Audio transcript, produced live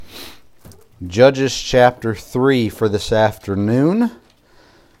Judges chapter 3 for this afternoon.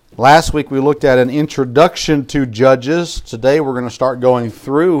 Last week we looked at an introduction to Judges. Today we're going to start going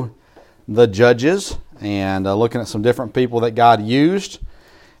through the Judges and looking at some different people that God used.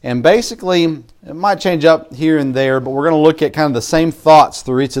 And basically, it might change up here and there, but we're going to look at kind of the same thoughts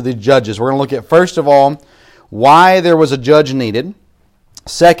through each of the Judges. We're going to look at, first of all, why there was a judge needed.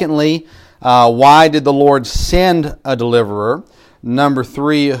 Secondly, why did the Lord send a deliverer? Number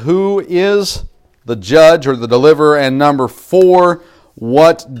 3, who is the judge or the deliverer? And number 4,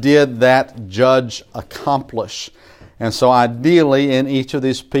 what did that judge accomplish? And so ideally in each of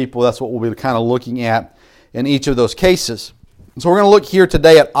these people, that's what we'll be kind of looking at in each of those cases. So we're going to look here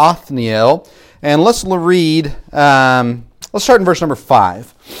today at Othniel, and let's read, let's start in verse number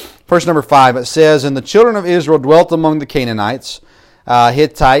 5. Verse number 5, it says, "And the children of Israel dwelt among the Canaanites,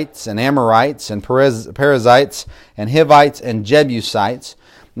 Hittites and Amorites and Perizzites and Hivites and Jebusites.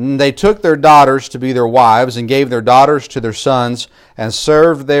 And they took their daughters to be their wives and gave their daughters to their sons and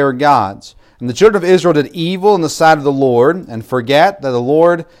served their gods. And the children of Israel did evil in the sight of the Lord and forgat that the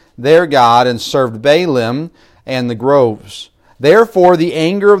Lord their God and served Baalim and the groves. Therefore the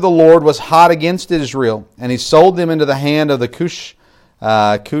anger of the Lord was hot against Israel, and he sold them into the hand of the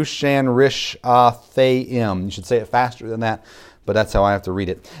Cushan-Rishathaim." You should say it faster than that, but that's how I have to read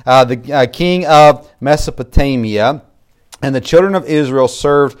it. The king of Mesopotamia, and the children of Israel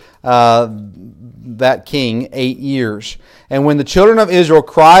served that king 8 years. And when the children of Israel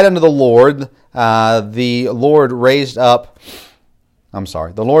cried unto the Lord raised up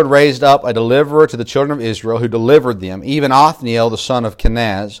a deliverer to the children of Israel who delivered them, even Othniel the son of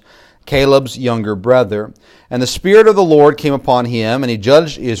Kenaz, Caleb's younger brother. And the Spirit of the Lord came upon him, and he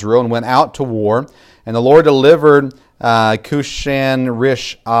judged Israel and went out to war. And the Lord delivered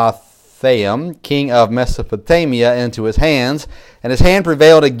Cushan-Rishathaim, king of Mesopotamia, into his hands. And his hand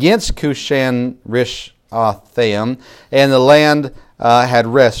prevailed against Cushan-Rishathaim, and the land had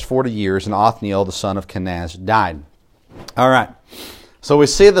rest 40 years, and Othniel the son of Kenaz died. All right. So we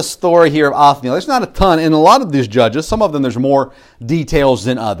see the story here of Othniel. There's not a ton in a lot of these judges. Some of them there's more details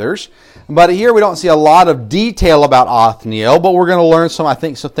than others. But here we don't see a lot of detail about Othniel, but we're going to learn some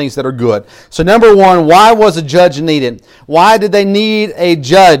things that are good. So number 1, why was a judge needed? Why did they need a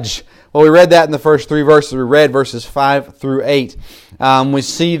judge? Well, we read that in the first 3 verses. We read verses 5 through 8. We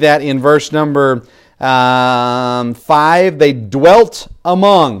see that in verse number 5, they dwelt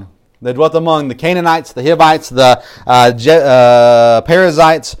among the Canaanites, the Hivites, the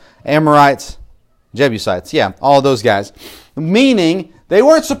Perizzites, Amorites, Jebusites. Yeah, all those guys. Meaning, they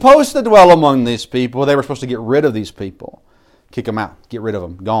weren't supposed to dwell among these people. They were supposed to get rid of these people. Kick them out. Get rid of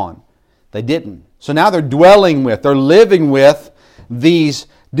them. Gone. They didn't. So now they're living with these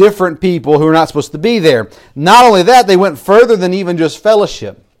different people who are not supposed to be there. Not only that, they went further than even just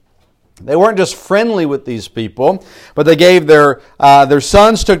fellowship. They weren't just friendly with these people, but they gave their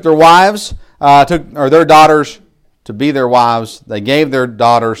sons, took their wives, their daughters to be their wives. They gave their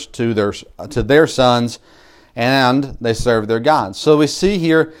daughters to their sons, and they served their gods. So we see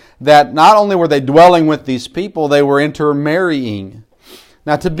here that not only were they dwelling with these people, they were intermarrying.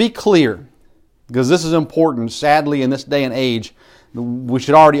 Now, to be clear, because this is important, sadly in this day and age, we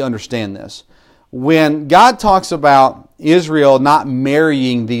should already understand this. When God talks about Israel not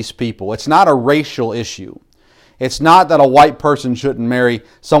marrying these people, it's not a racial issue. It's not that a white person shouldn't marry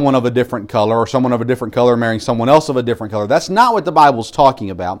someone of a different color or someone of a different color marrying someone else of a different color. That's not what the Bible's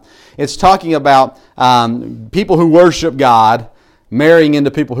talking about. It's talking about people who worship God marrying into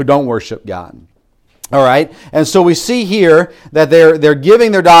people who don't worship God. All right? And so we see here that they're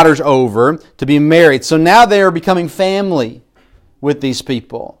giving their daughters over to be married. So now they are becoming family with these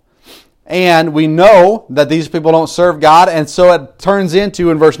people. And we know that these people don't serve God, and so it turns into,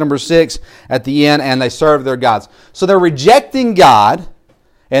 in verse number 6, at the end, and they serve their gods. So they're rejecting God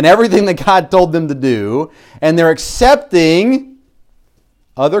and everything that God told them to do, and they're accepting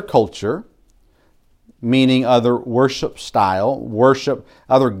other culture, meaning other worship style,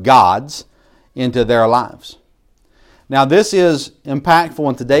 other gods, into their lives. Now this is impactful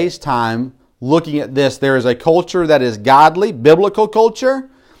in today's time. Looking at this, there is a culture that is godly, biblical culture,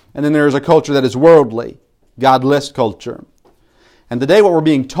 and then there is a culture that is worldly, godless culture. And today what we're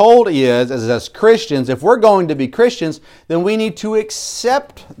being told is, as Christians, if we're going to be Christians, then we need to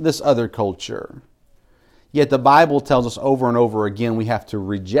accept this other culture. Yet the Bible tells us over and over again we have to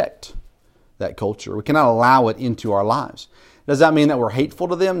reject that culture. We cannot allow it into our lives. Does that mean that we're hateful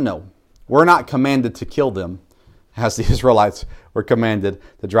to them? No. We're not commanded to kill them, as the Israelites were commanded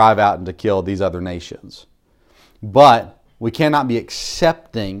to drive out and to kill these other nations. But we cannot be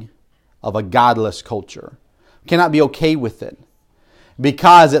accepting of a godless culture. We cannot be okay with it.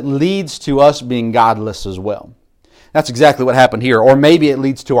 because it leads to us being godless as well. That's exactly what happened here. Or maybe it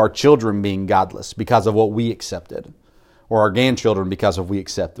leads to our children being godless because of what we accepted. Or our grandchildren because of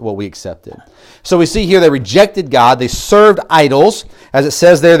what we accepted. So we see here they rejected God. They served idols. As it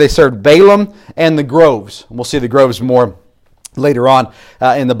says there, they served Balaam and the groves. And we'll see the groves more later on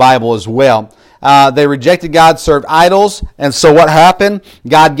in the Bible as well. They rejected God, served idols, and so what happened?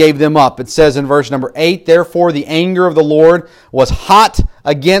 God gave them up. It says in verse number 8, therefore the anger of the Lord was hot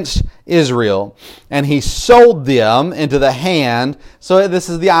against Israel, and he sold them into the hand. So this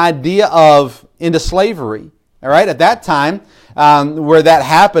is the idea of into slavery. All right, at that time, where that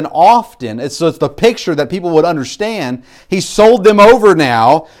happened often, it's the picture that people would understand. He sold them over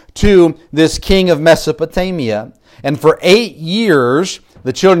now to this king of Mesopotamia. And for 8 years,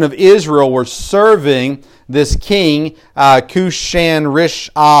 the children of Israel were serving this king,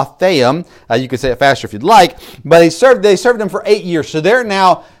 Cushan-Rishathaim. You can say it faster if you'd like. But they served him for 8 years. So they're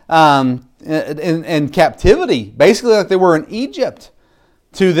now in captivity, basically like they were in Egypt,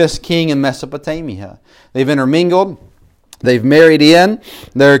 to this king in Mesopotamia. They've intermingled. They've married in.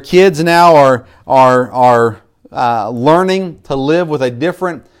 Their kids now are learning to live with a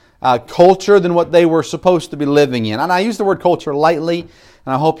different culture than what they were supposed to be living in. And I use the word culture lightly,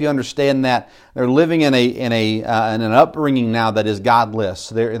 and I hope you understand that they're living in an upbringing now that is godless.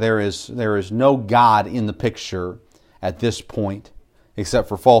 There is no God in the picture at this point, except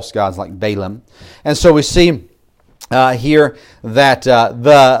for false gods like Balaam. And so we see here that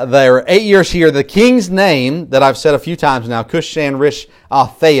there are 8 years here. The king's name that I've said a few times now,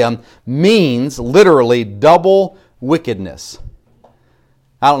 Cushan-Rishathaim, means literally double wickedness.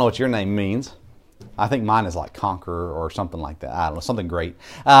 I don't know what your name means. I think mine is like conqueror or something like that. I don't know, something great.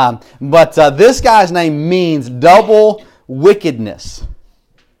 But this guy's name means double wickedness.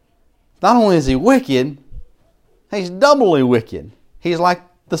 Not only is he wicked, he's doubly wicked. He's like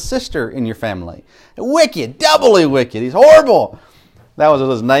the sister in your family. Wicked, doubly wicked. He's horrible. That was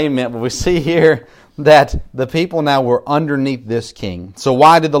what his name meant. But we see here that the people now were underneath this king. So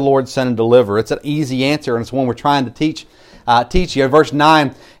why did the Lord send and deliver? It's an easy answer, and it's one we're trying to teach you. In verse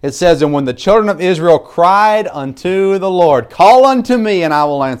 9, it says, and when the children of Israel cried unto the Lord, call unto me, and I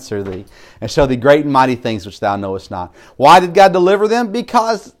will answer thee, and show thee great and mighty things which thou knowest not. Why did God deliver them?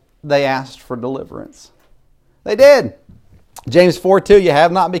 Because they asked for deliverance. They did. James 4:2, you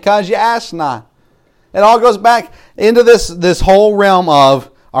have not because you ask not. It all goes back into this whole realm of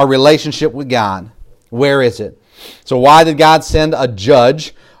our relationship with God. Where is it? So why did God send a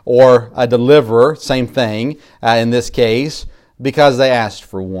judge or a deliverer? Same thing in this case. Because they asked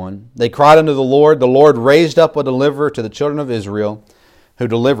for one. They cried unto the Lord. The Lord raised up a deliverer to the children of Israel who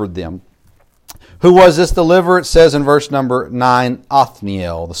delivered them. Who was this deliverer? It says in verse number 9,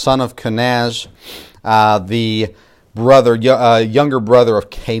 Othniel, the son of Kenaz, the younger brother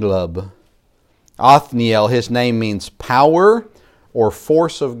of Caleb. Othniel, his name means power or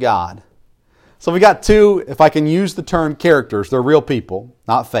force of God. So we got two, if I can use the term characters, they're real people,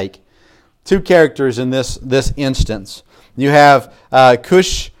 not fake. Two characters in this instance. You have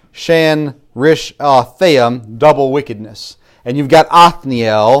Cushan-Rishathaim, double wickedness. And you've got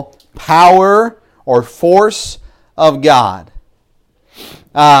Othniel, power or force of God.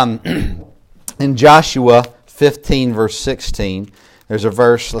 In Joshua 15 verse 16, there's a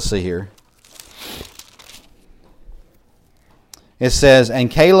verse, let's see here. It says, and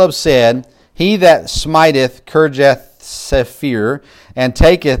Caleb said, he that smiteth Kirjath-Sepher and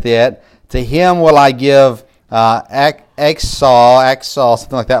taketh it, to him will I give Achsah,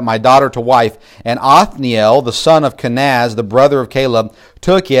 something like that, my daughter to wife. And Othniel, the son of Kenaz, the brother of Caleb,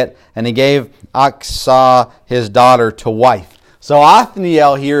 took it, and he gave Achsah his daughter to wife. So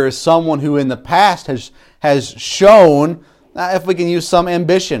Othniel here is someone who in the past has shown, if we can use some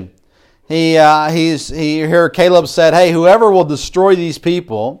ambition. Here Caleb said, hey, whoever will destroy these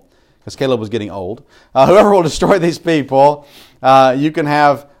people, because Caleb was getting old, whoever will destroy these people, you can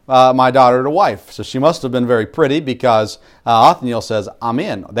have my daughter to wife. So she must have been very pretty, because Othniel says, I'm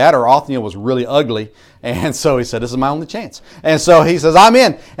in. That or Othniel was really ugly. And so he said, this is my only chance. And so he says, I'm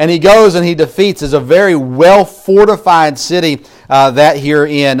in. And he goes and he defeats. It's a very well fortified city that here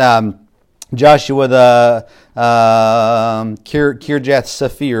in Joshua, the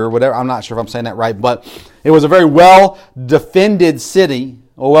Kirjath-Sepher, whatever. I'm not sure if I'm saying that right. But it was a very well defended city,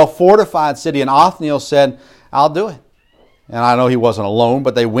 a well fortified city. And Othniel said, I'll do it. And I know he wasn't alone,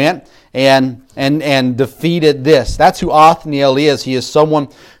 but they went and defeated this. That's who Othniel is. He is someone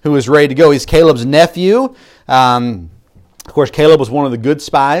who is ready to go. He's Caleb's nephew. Of course, Caleb was one of the good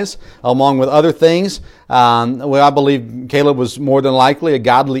spies, along with other things. I believe Caleb was more than likely a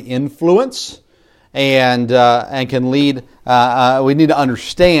godly influence. and can lead. We need to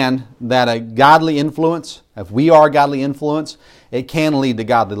understand that a godly influence, if we are a godly influence, it can lead to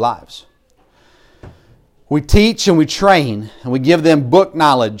godly lives. We teach and we train and we give them book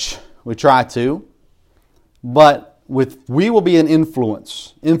knowledge. We try to, but we will be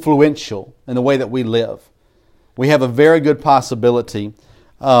influential in the way that we live. We have a very good possibility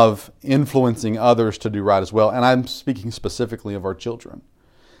of influencing others to do right as well. And I'm speaking specifically of our children.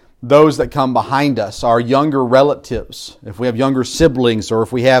 Those that come behind us, our younger relatives, if we have younger siblings or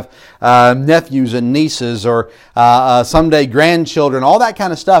if we have nephews and nieces or someday grandchildren, all that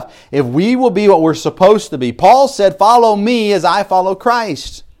kind of stuff, if we will be what we're supposed to be. Paul said, follow me as I follow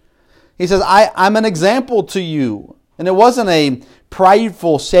Christ. He says, I'm an example to you. And it wasn't a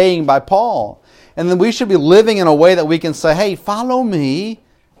prideful saying by Paul. And then we should be living in a way that we can say, hey, follow me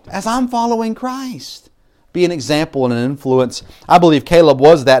as I'm following Christ. Be an example and an influence. I believe Caleb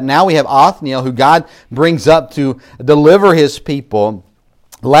was that. Now we have Othniel, who God brings up to deliver his people.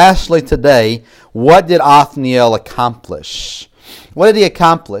 Lastly today, what did Othniel accomplish? What did he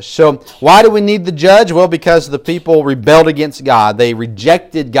accomplish? So why do we need the judge? Well, because the people rebelled against God. They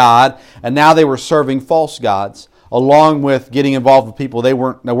rejected God, and now they were serving false gods, along with getting involved with people they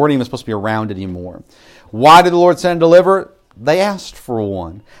weren't even supposed to be around anymore. Why did the Lord send a deliverer? They asked for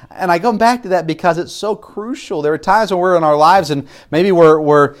one. And I come back to that because it's so crucial. There are times when we're in our lives and maybe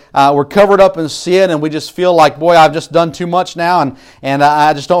we're covered up in sin and we just feel like, boy, I've just done too much now and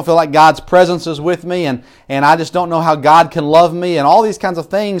I just don't feel like God's presence is with me and I just don't know how God can love me and all these kinds of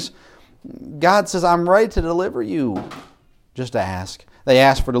things. God says, I'm ready to deliver you. Just ask. They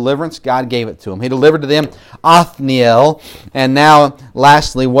asked for deliverance. God gave it to them. He delivered to them Othniel. And now,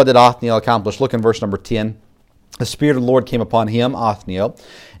 lastly, what did Othniel accomplish? Look in verse number 10. The Spirit of the Lord came upon him, Othniel,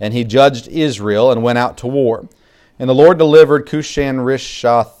 and he judged Israel and went out to war. And the Lord delivered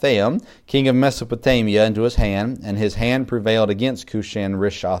Cushan-Rishathaim, king of Mesopotamia, into his hand, and his hand prevailed against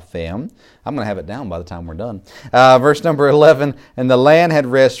Cushan-Rishathaim. I'm going to have it down by the time we're done. Verse number 11, and the land had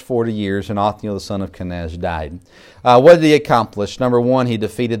rest 40 years, and Othniel the son of Kenaz died. What did he accomplish? Number one, he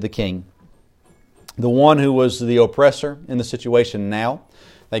defeated the king. The one who was the oppressor in the situation now.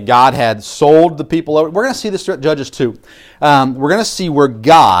 That God had sold the people over. We're going to see this in Judges 2. We're going to see where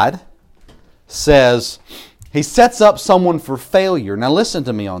God says, He sets up someone for failure. Now listen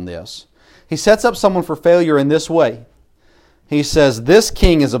to me on this. He sets up someone for failure in this way. He says, this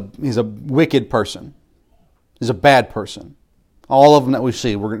king he's a wicked person. He's a bad person. All of them that we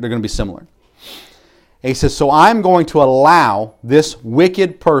see, they're going to be similar. He says, so I'm going to allow this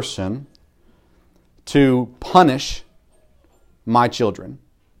wicked person to punish my children.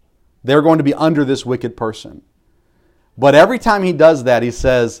 They're going to be under this wicked person. But every time he does that, he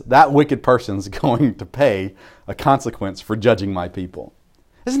says, that wicked person's going to pay a consequence for judging my people.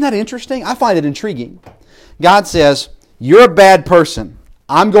 Isn't that interesting? I find it intriguing. God says, you're a bad person.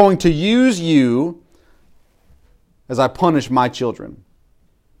 I'm going to use you as I punish my children.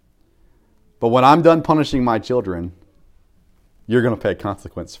 But when I'm done punishing my children, you're going to pay a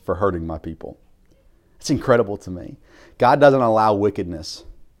consequence for hurting my people. It's incredible to me. God doesn't allow wickedness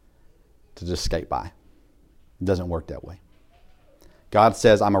to just skate by. It doesn't work that way. God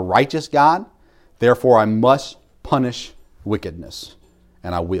says, I'm a righteous God, therefore I must punish wickedness,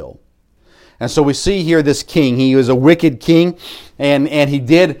 and I will. And so we see here this king. He was a wicked king, and he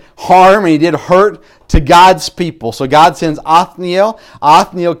did harm, and he did hurt to God's people. So God sends Othniel.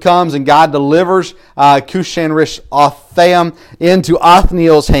 Othniel comes, and God delivers Cushan-Rishathaim into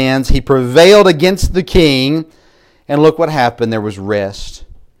Othniel's hands. He prevailed against the king, and look what happened. There was rest.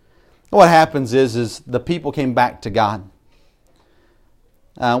 What happens is the people came back to God.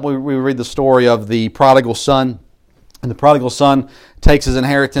 We read the story of the prodigal son. And the prodigal son takes his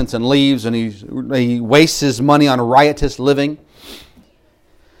inheritance and leaves, and he wastes his money on riotous living.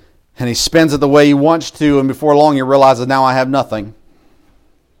 And he spends it the way he wants to, and before long he realizes, now I have nothing.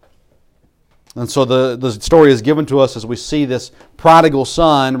 And so the story is given to us as we see this prodigal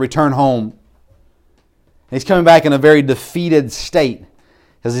son return home. And he's coming back in a very defeated state.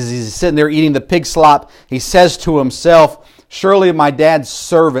 As he's sitting there eating the pig slop, he says to himself, surely my dad's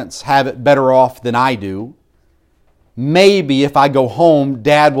servants have it better off than I do. Maybe if I go home,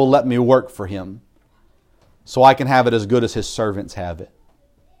 Dad will let me work for him so I can have it as good as his servants have it.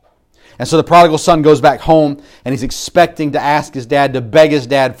 And so the prodigal son goes back home, and he's expecting to ask his dad, to beg his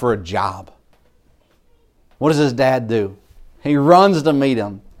dad for a job. What does his dad do? He runs to meet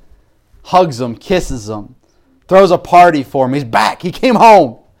him, hugs him, kisses him, throws a party for him. He's back. He came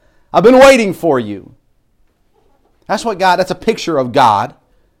home. I've been waiting for you. That's a picture of God.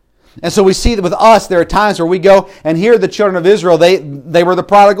 And so we see that with us, there are times where we go, and here the children of Israel, they were the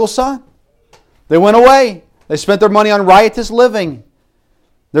prodigal son. They went away. They spent their money on riotous living.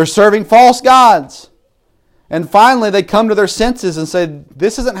 They're serving false gods. And finally, they come to their senses and say,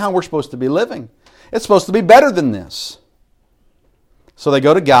 this isn't how we're supposed to be living. It's supposed to be better than this. So they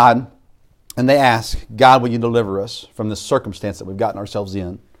go to God and they ask, God, will you deliver us from this circumstance that we've gotten ourselves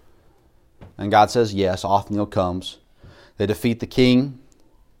in? And God says, yes. Othniel comes. They defeat the king.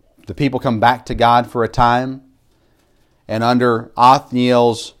 The people come back to God for a time. And under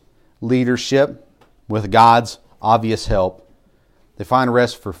Othniel's leadership, with God's obvious help, they find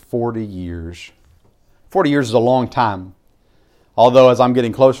rest for 40 years. 40 years is a long time. Although as I'm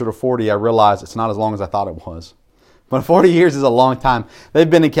getting closer to 40, I realize it's not as long as I thought it was. But 40 years is a long time. They've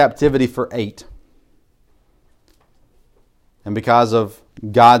been in captivity for 8. And because of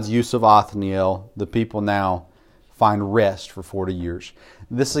God's use of Othniel, the people now find rest for 40 years.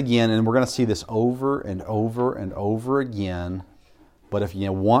 This again, and we're going to see this over and over and over again, but if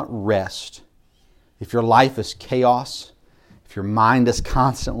you want rest, if your life is chaos, if your mind is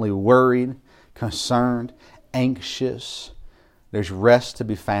constantly worried, concerned, anxious, there's rest to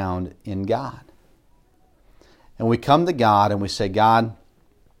be found in God. And we come to God and we say, God,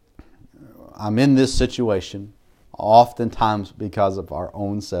 I'm in this situation, oftentimes because of our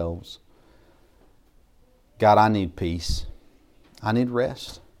own selves. God, I need peace. I need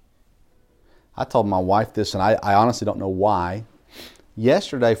rest. I told my wife this, and I honestly don't know why.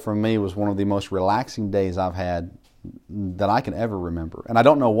 Yesterday for me was one of the most relaxing days I've had that I can ever remember. And I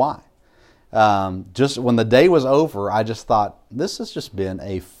don't know why. Just when the day was over, I just thought, this has just been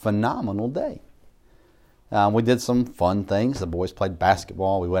a phenomenal day. We did some fun things. The boys played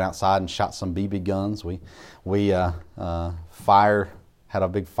basketball. We went outside and shot some BB guns. We had a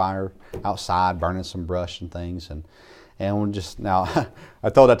big fire outside, burning some brush and things. And we just now,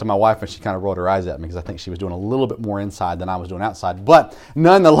 I told that to my wife, and she kind of rolled her eyes at me because I think she was doing a little bit more inside than I was doing outside. But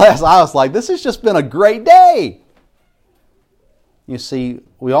nonetheless, I was like, this has just been a great day. You see,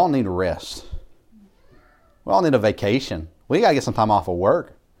 we all need a rest. We all need a vacation. We got to get some time off of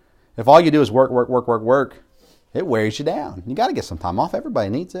work. If all you do is work, it wears you down. You got to get some time off. Everybody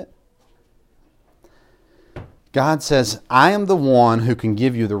needs it. God says, I am the one who can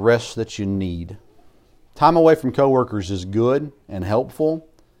give you the rest that you need. Time away from coworkers is good and helpful,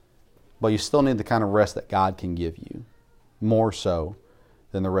 but you still need the kind of rest that God can give you, more so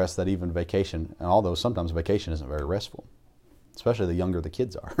than the rest that even vacation, and although sometimes vacation isn't very restful, especially the younger the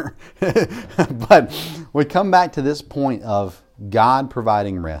kids are. But we come back to this point of God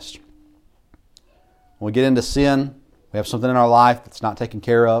providing rest. When we get into sin, we have something in our life that's not taken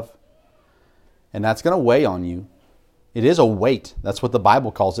care of, and that's going to weigh on you. It is a weight. That's what the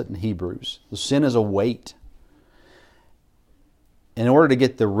Bible calls it in Hebrews. The sin is a weight. In order to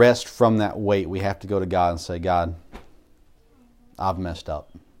get the rest from that weight, we have to go to God and say, God, I've messed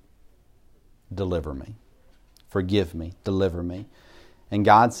up. Deliver me. Forgive me. Deliver me. And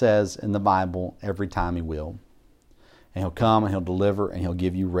God says in the Bible, every time He will. And He'll come and He'll deliver and He'll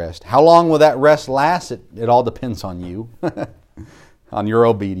give you rest. How long will that rest last? It all depends on you. On your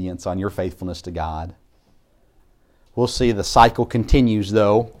obedience, on your faithfulness to God. We'll see the cycle continues,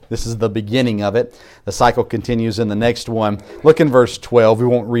 though. This is the beginning of it. The cycle continues in the next one. Look in verse 12. We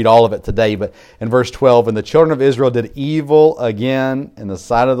won't read all of it today, but in verse 12, and the children of Israel did evil again in the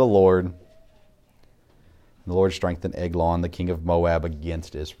sight of the Lord. And the Lord strengthened Eglon, the king of Moab,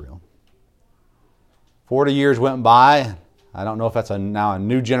 against Israel. 40 years went by. I don't know if that's now a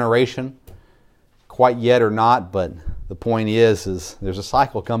new generation quite yet or not, but the point is there's a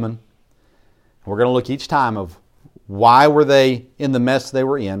cycle coming. We're going to look each time of why were they in the mess they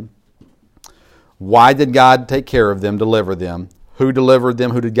were in? Why did God take care of them, deliver them? Who delivered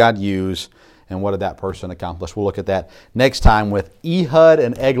them? Who did God use? And what did that person accomplish? We'll look at that next time with Ehud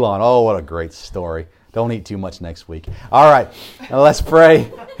and Eglon. Oh, what a great story. Don't eat too much next week. All right, now let's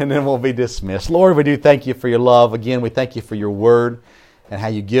pray, and then we'll be dismissed. Lord, we do thank You for Your love. Again, we thank You for Your word and how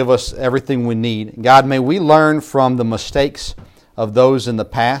You give us everything we need. God, may we learn from the mistakes of those in the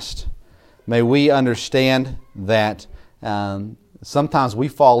past. May we understand that sometimes we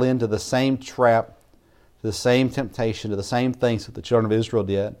fall into the same trap, the same temptation, to the same things that the children of Israel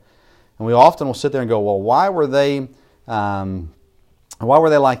did. And we often will sit there and go, well, why were they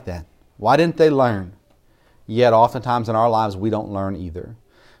like that? Why didn't they learn? Yet oftentimes in our lives we don't learn either.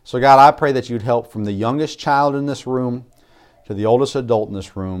 So God, I pray that You'd help from the youngest child in this room to the oldest adult in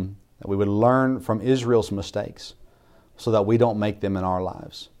this room, that we would learn from Israel's mistakes so that we don't make them in our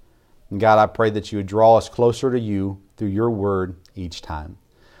lives. And God, I pray that You would draw us closer to You through Your word each time.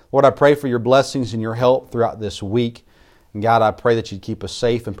 Lord, I pray for Your blessings and Your help throughout this week. And God, I pray that You'd keep us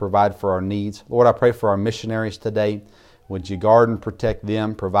safe and provide for our needs. Lord, I pray for our missionaries today. Would you guard and protect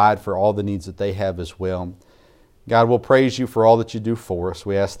them, provide for all the needs that they have as well. God, we'll praise you for all that you do for us.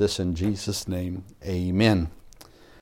 We ask this in Jesus' name. Amen.